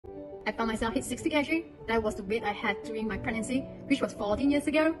I found myself hit 60 kg. That was the weight I had during my pregnancy, which was 14 years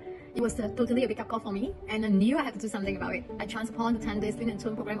ago. It was totally a wake-up call for me, and I knew I had to do something about it. I chanced upon the 10-day Lean and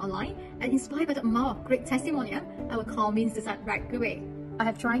Tone program online, and inspired by the amount of great testimonial, I was convinced to start right away. I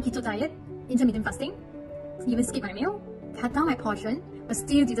have tried keto diet, intermittent fasting, even skip my meal, cut down my portion, but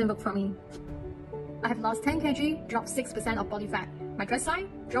still didn't work for me. I have lost 10 kg, dropped 6% of body fat. My dress size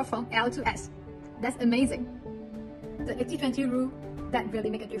dropped from L to S. That's amazing. The 80-20 rule, that really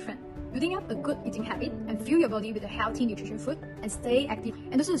make a difference. Building up a good eating habit and fuel your body with a healthy nutrition food and stay active,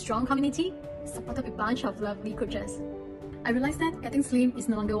 and also a strong community supported with a bunch of lovely coaches. I realized that getting slim is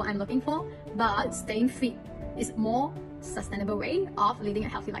no longer what I'm looking for, but staying fit is a more sustainable way of leading a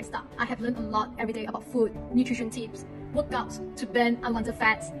healthy lifestyle. I have learned a lot every day about food, nutrition tips, workouts to burn unwanted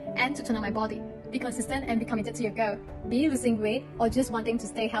fats and to tone up my body. Be consistent and be committed to your goal. Be losing weight or just wanting to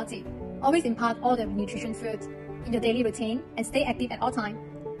stay healthy. Always impart all the nutrition foods in your daily routine and stay active at all times.